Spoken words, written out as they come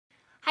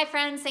Hi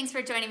friends, thanks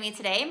for joining me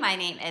today. My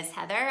name is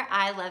Heather.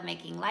 I love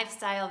making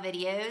lifestyle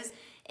videos,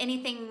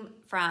 anything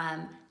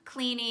from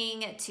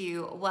cleaning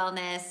to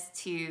wellness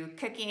to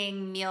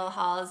cooking, meal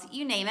hauls,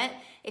 you name it.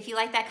 If you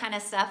like that kind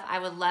of stuff, I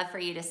would love for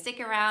you to stick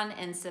around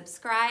and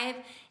subscribe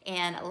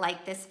and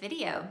like this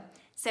video.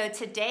 So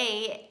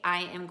today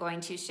I am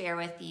going to share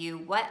with you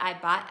what I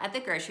bought at the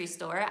grocery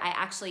store. I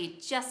actually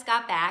just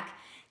got back,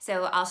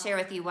 so I'll share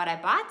with you what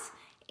I bought.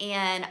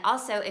 And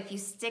also, if you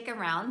stick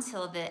around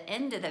till the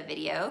end of the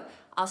video,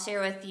 I'll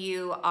share with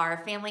you our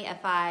Family of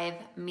 5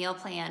 meal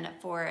plan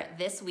for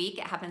this week.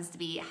 It happens to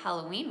be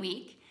Halloween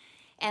week.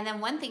 And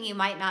then one thing you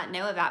might not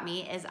know about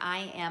me is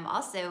I am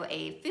also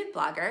a food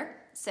blogger.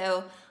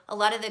 So a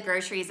lot of the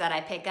groceries that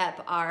I pick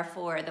up are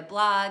for the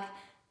blog,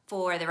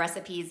 for the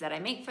recipes that I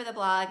make for the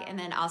blog, and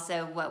then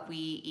also what we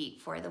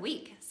eat for the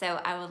week. So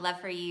I would love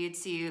for you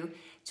to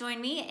join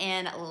me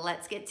and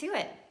let's get to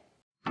it.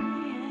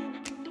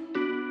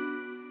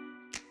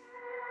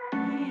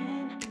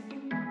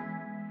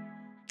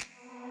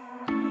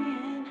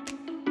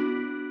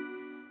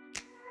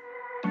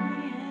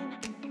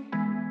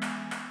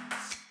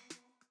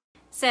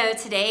 So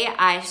today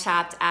I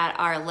shopped at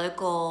our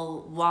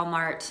local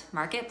Walmart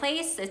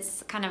marketplace.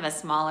 It's kind of a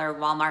smaller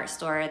Walmart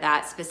store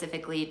that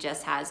specifically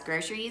just has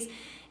groceries.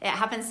 It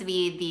happens to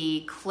be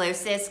the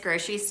closest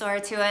grocery store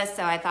to us,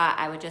 so I thought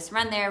I would just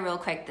run there real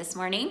quick this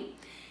morning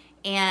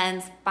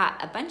and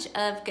bought a bunch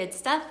of good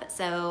stuff,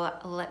 so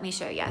let me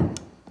show you.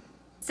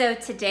 So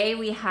today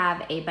we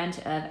have a bunch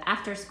of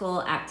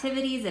after-school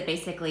activities. It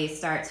basically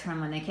starts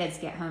from when the kids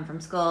get home from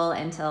school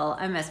until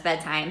almost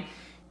bedtime.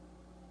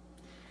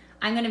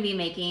 I'm gonna be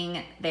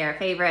making their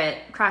favorite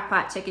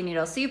crock-pot chicken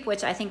noodle soup,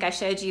 which I think I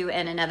showed you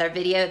in another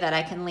video that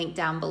I can link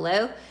down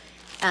below.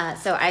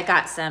 So I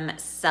got some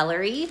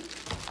celery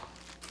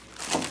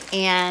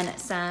and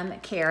some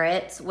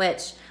carrots,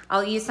 which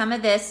I'll use some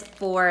of this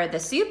for the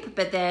soup,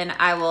 but then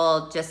I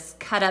will just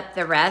cut up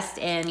the rest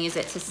and use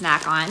it to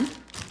snack on.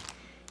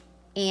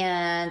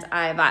 And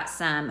I bought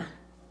some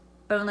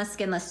boneless,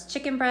 skinless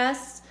chicken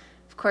breasts,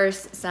 of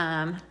course,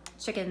 some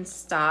chicken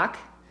stock.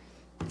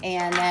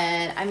 And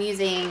then I'm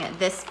using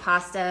this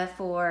pasta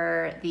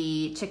for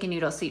the chicken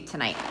noodle soup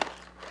tonight.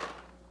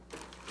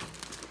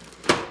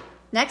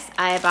 Next,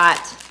 I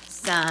bought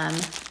some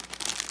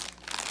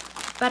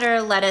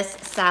butter lettuce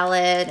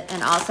salad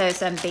and also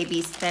some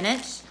baby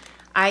spinach.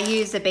 I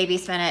use the baby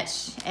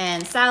spinach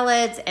in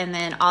salads and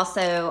then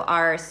also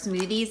our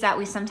smoothies that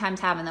we sometimes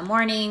have in the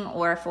morning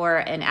or for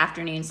an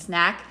afternoon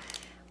snack.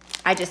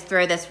 I just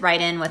throw this right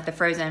in with the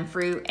frozen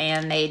fruit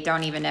and they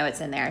don't even know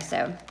it's in there,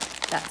 so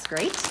that's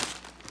great.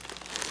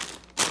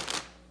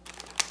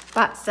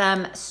 Bought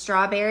some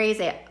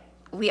strawberries.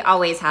 We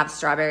always have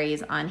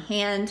strawberries on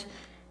hand.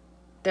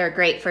 They're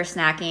great for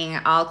snacking.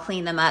 I'll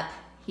clean them up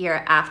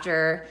here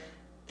after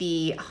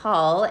the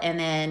haul and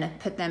then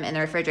put them in the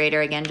refrigerator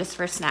again just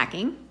for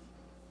snacking.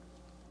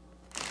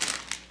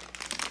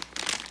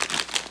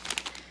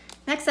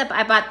 Next up,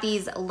 I bought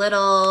these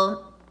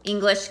little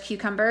English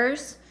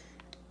cucumbers.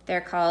 They're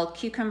called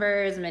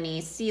cucumbers,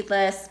 mini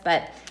seedless,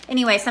 but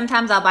anyway,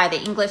 sometimes I'll buy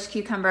the English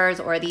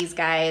cucumbers or these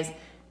guys.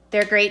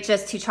 They're great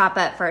just to chop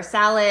up for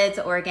salads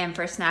or again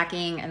for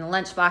snacking and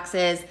lunch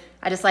boxes.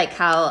 I just like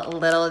how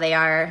little they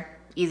are,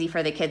 easy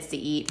for the kids to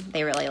eat.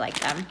 They really like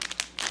them.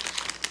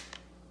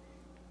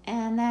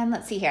 And then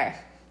let's see here.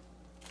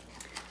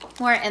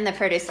 More in the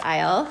produce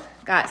aisle.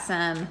 Got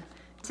some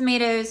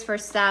tomatoes for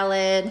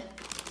salad.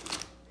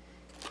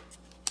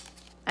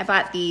 I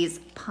bought these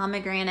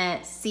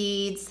pomegranate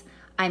seeds.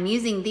 I'm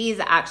using these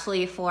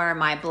actually for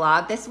my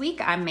blog this week.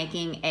 I'm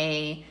making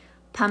a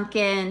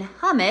pumpkin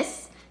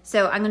hummus.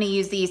 So I'm gonna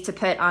use these to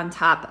put on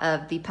top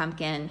of the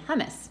pumpkin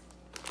hummus.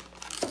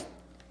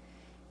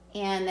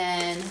 And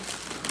then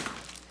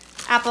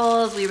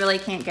apples, we really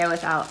can't go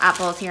without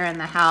apples here in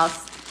the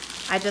house.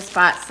 I just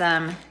bought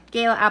some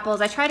Gala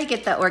apples. I try to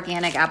get the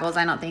organic apples.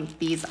 I don't think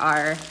these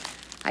are,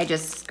 I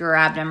just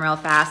grabbed them real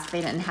fast.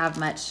 They didn't have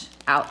much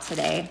out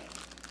today.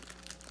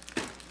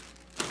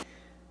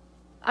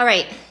 All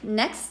right,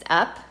 next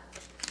up,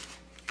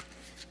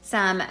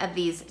 some of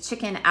these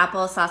chicken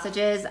apple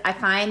sausages. I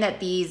find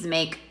that these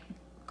make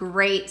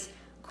great,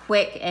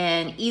 quick,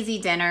 and easy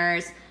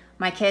dinners.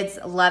 My kids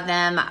love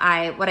them.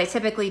 What I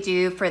typically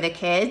do for the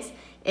kids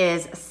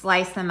is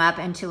slice them up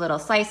into little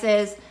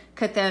slices,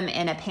 cook them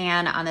in a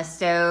pan on the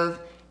stove.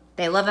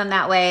 They love them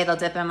that way. They'll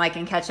dip them like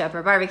in ketchup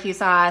or barbecue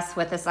sauce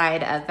with a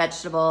side of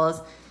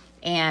vegetables,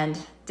 and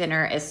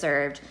dinner is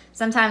served.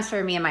 Sometimes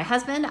for me and my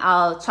husband,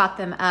 I'll chop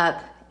them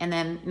up and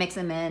then mix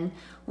them in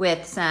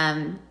with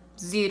some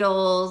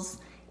zoodles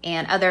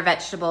and other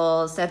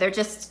vegetables. So they're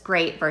just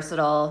great,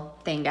 versatile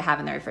thing to have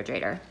in the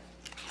refrigerator.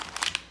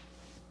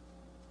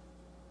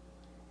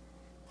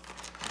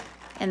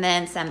 And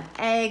then some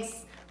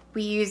eggs.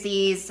 We use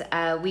these,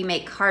 we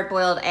make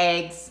hard-boiled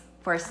eggs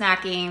for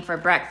snacking, for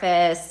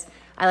breakfast.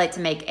 I like to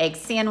make egg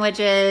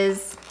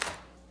sandwiches.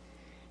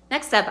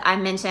 Next up, I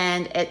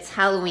mentioned it's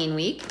Halloween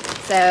week.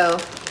 So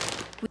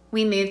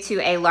we moved to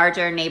a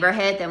larger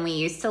neighborhood than we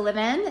used to live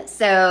in.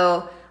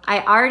 So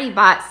I already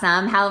bought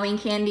some Halloween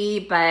candy,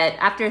 but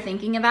after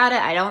thinking about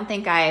it, I don't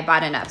think I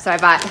bought enough. So I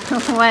bought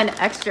one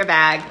extra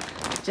bag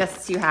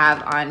just to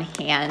have on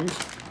hand.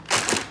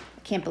 I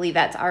can't believe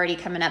that's already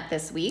coming up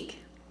this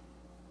week.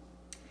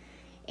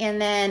 And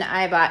then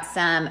I bought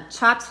some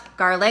chopped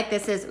garlic.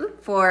 This is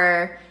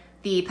for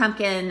the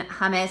pumpkin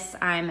hummus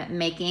I'm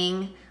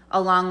making,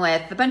 along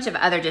with a bunch of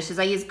other dishes.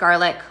 I use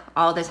garlic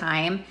all the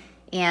time,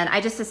 and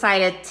I just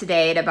decided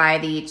today to buy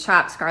the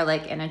chopped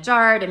garlic in a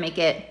jar to make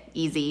it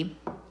easy.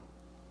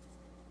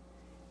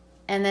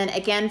 And then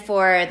again,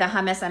 for the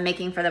hummus I'm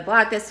making for the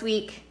blog this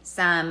week,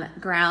 some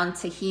ground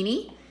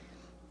tahini.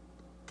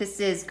 This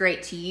is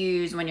great to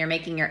use when you're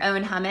making your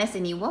own hummus,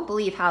 and you won't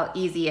believe how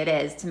easy it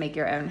is to make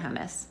your own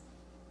hummus.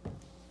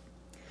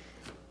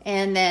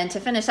 And then to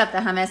finish up the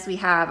hummus, we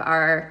have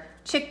our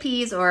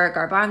chickpeas or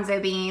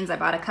garbanzo beans. I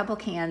bought a couple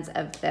cans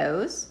of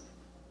those.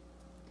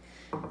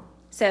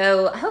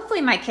 So hopefully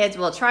my kids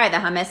will try the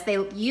hummus.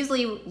 They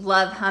usually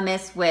love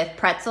hummus with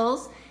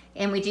pretzels,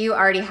 and we do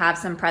already have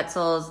some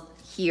pretzels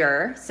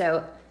here,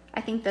 so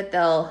I think that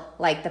they'll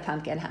like the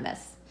pumpkin hummus.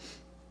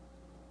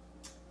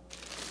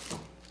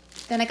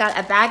 Then I got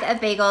a bag of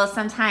bagels.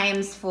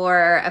 Sometimes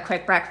for a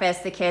quick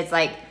breakfast, the kids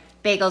like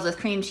bagels with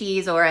cream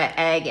cheese or an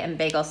egg and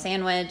bagel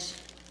sandwich.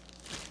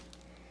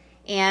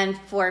 And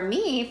for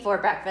me, for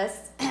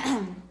breakfast,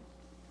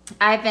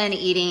 I've been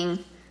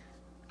eating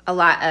a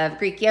lot of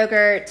Greek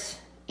yogurt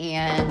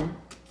and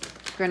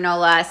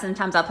granola.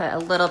 Sometimes I'll put a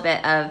little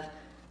bit of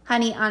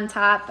honey on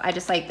top. I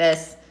just like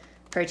this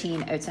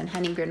protein oats and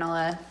honey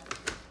granola.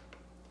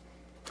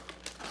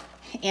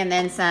 And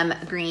then some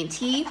green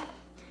tea.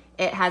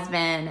 It has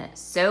been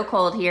so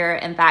cold here.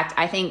 In fact,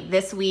 I think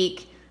this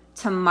week,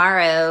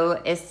 tomorrow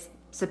is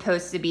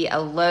supposed to be a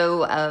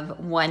low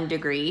of 1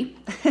 degree.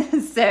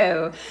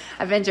 So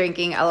I've been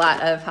drinking a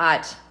lot of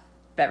hot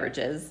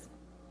beverages.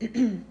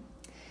 And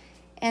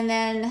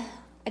then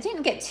I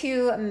didn't get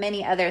too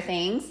many other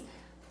things.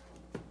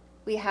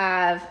 We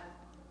have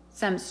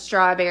some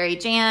strawberry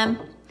jam.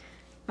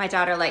 My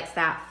daughter likes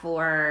that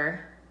for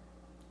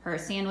her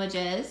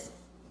sandwiches.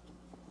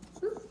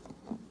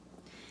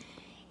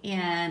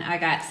 And I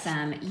got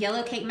some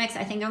yellow cake mix.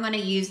 I think I'm gonna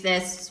use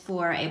this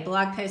for a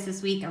blog post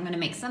this week. I'm gonna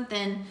make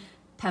something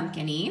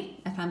pumpkin-y,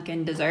 a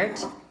pumpkin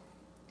dessert.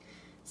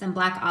 Some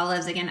black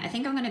olives. Again, I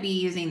think I'm gonna be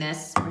using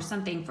this for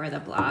something for the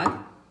blog.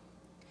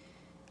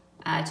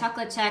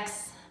 Chocolate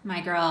checks.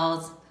 My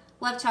girls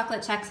love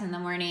chocolate checks in the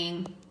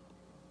morning.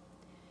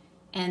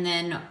 And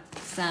then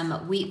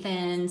some wheat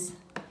thins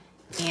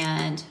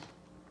and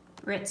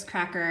Ritz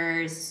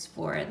crackers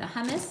for the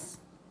hummus.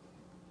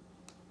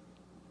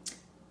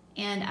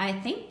 And I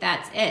think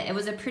that's it. It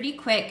was a pretty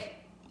quick,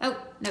 oh,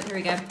 no, here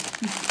we go.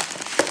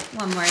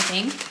 One more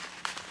thing.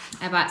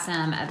 I bought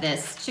some of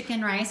this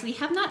chicken rice. We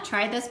have not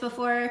tried this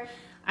before.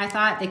 I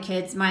thought the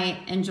kids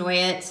might enjoy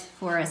it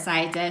for a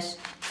side dish.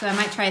 So I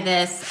might try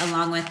this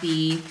along with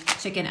the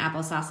chicken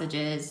apple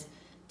sausages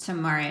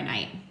tomorrow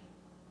night.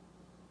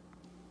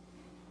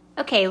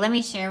 Okay, let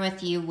me share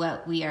with you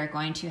what we are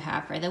going to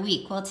have for the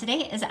week. Well,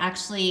 today is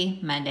actually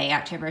Monday,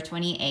 October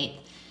 28th.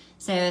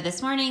 So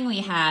this morning we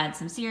had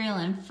some cereal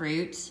and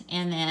fruit,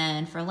 and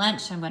then for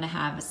lunch I'm going to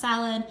have a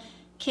salad.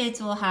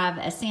 Kids will have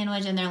a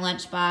sandwich in their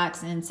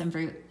lunchbox and some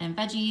fruit and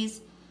veggies.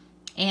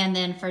 And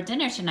then for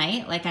dinner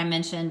tonight, like I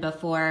mentioned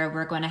before,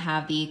 we're going to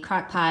have the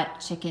crock-pot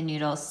chicken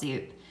noodle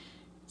soup.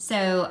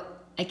 So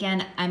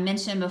again, I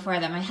mentioned before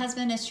that my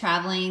husband is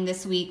traveling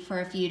this week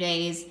for a few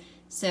days.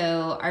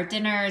 So our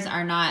dinners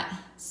are not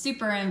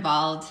super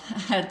involved.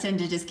 I tend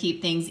to just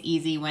keep things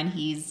easy when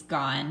he's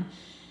gone.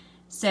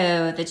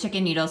 So the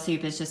chicken noodle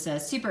soup is just a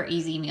super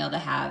easy meal to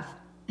have.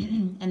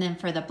 And then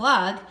for the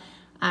blog,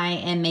 I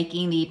am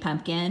making the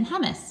pumpkin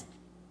hummus.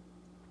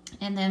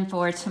 And then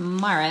for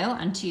tomorrow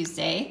on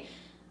Tuesday,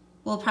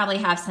 we'll probably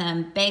have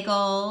some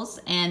bagels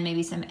and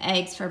maybe some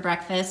eggs for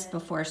breakfast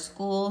before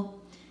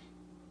school.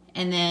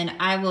 And then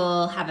I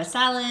will have a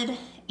salad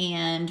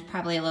and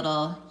probably a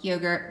little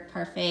yogurt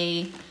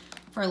parfait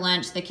for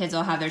lunch. The kids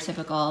will have their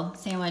typical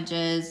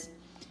sandwiches.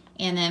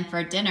 And then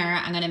for dinner,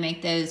 I'm gonna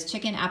make those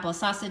chicken apple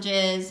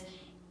sausages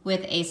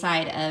with a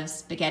side of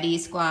spaghetti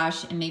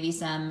squash and maybe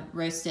some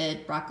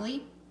roasted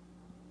broccoli.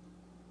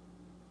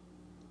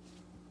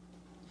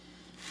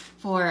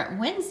 For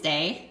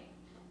Wednesday,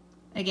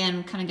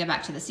 again, kind of go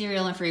back to the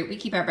cereal and fruit. We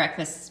keep our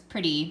breakfasts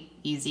pretty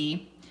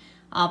easy.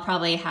 I'll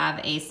probably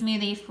have a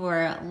smoothie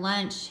for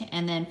lunch,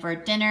 and then for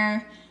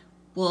dinner,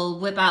 we'll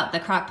whip out the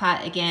crock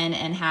pot again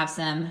and have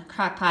some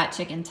crock pot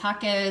chicken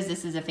tacos.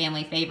 This is a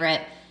family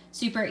favorite,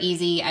 super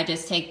easy. I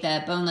just take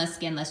the boneless,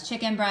 skinless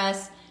chicken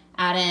breast,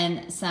 add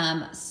in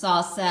some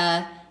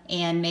salsa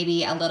and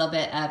maybe a little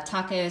bit of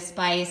taco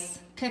spice,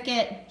 cook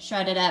it,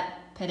 shred it up,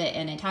 put it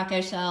in a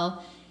taco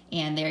shell,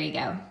 and there you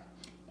go.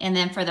 And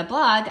then for the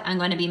blog, I'm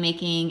going to be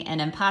making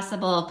an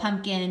Impossible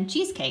pumpkin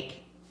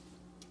cheesecake.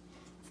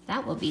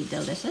 That will be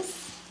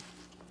delicious.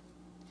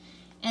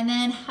 And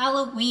then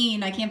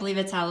Halloween, I can't believe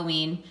it's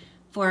Halloween.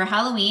 For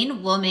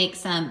Halloween, we'll make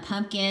some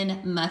pumpkin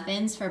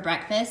muffins for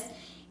breakfast.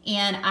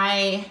 And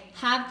I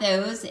have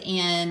those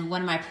in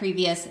one of my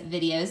previous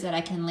videos that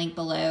I can link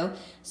below.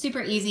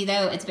 Super easy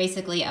though. It's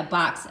basically a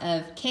box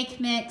of cake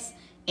mix,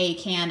 a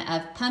can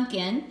of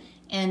pumpkin,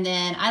 and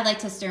then I like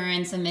to stir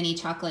in some mini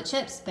chocolate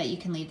chips, but you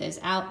can leave those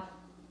out.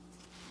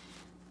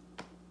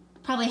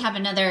 Probably have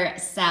another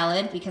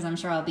salad because I'm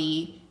sure I'll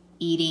be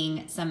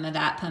eating some of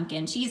that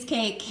pumpkin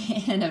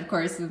cheesecake and of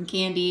course some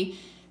candy.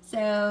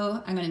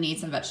 So I'm gonna need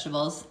some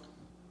vegetables.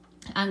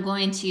 I'm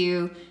going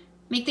to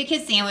make the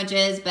kids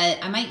sandwiches, but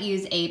I might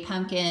use a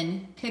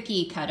pumpkin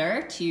cookie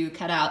cutter to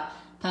cut out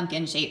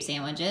pumpkin shaped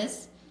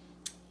sandwiches.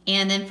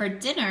 And then for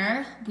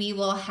dinner, we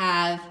will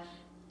have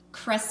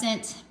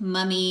crescent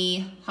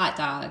mummy hot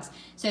dogs.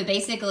 So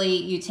basically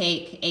you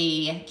take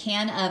a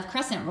can of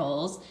crescent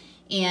rolls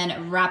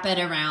and wrap it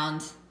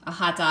around a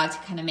hot dog to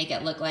kind of make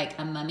it look like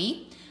a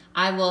mummy.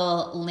 I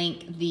will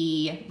link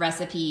the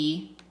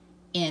recipe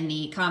in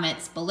the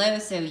comments below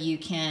so you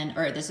can,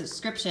 or the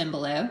description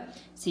below,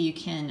 so you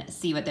can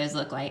see what those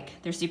look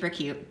like. They're super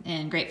cute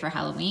and great for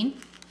Halloween.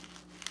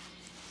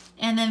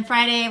 And then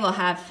Friday we'll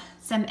have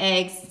some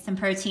eggs, some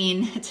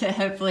protein to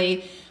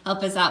hopefully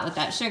help us out with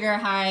that sugar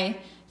high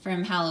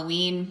from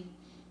Halloween.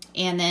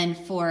 And then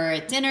for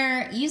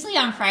dinner, usually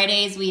on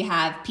Fridays we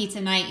have pizza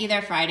night,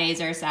 either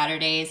Fridays or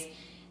Saturdays.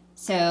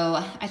 So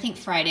I think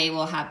Friday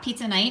we'll have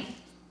pizza night.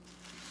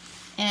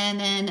 And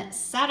then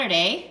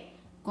Saturday,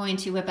 going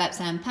to whip up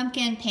some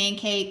pumpkin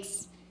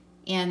pancakes,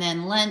 and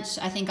then lunch,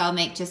 I think I'll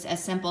make just a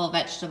simple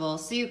vegetable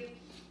soup.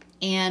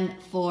 And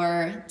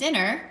for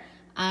dinner,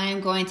 I'm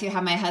going to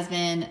have my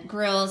husband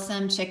grill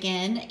some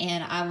chicken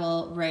and I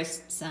will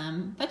roast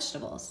some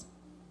vegetables.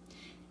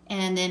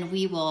 And then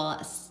we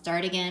will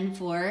start again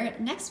for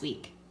next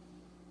week.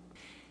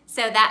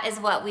 So that is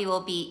what we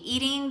will be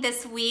eating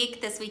this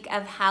week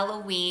of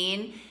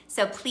Halloween.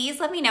 So please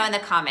let me know in the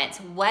comments,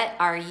 what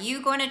are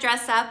you going to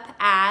dress up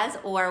as,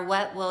 or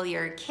what will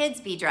your kids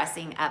be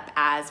dressing up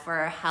as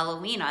for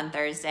Halloween on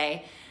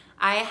Thursday?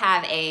 I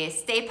have a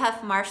Stay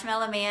Puft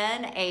Marshmallow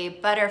Man, a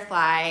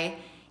butterfly,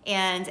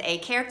 and a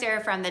character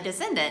from The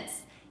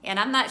Descendants. And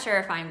I'm not sure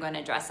if I'm going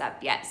to dress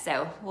up yet,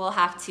 so we'll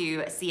have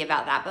to see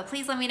about that. But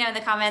please let me know in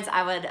the comments.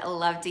 I would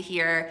love to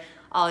hear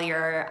all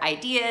your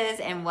ideas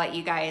and what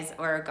you guys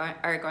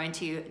are going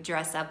to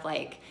dress up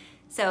like.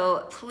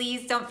 So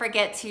please don't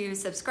forget to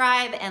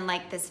subscribe and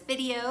like this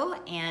video,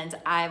 and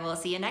I will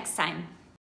see you next time.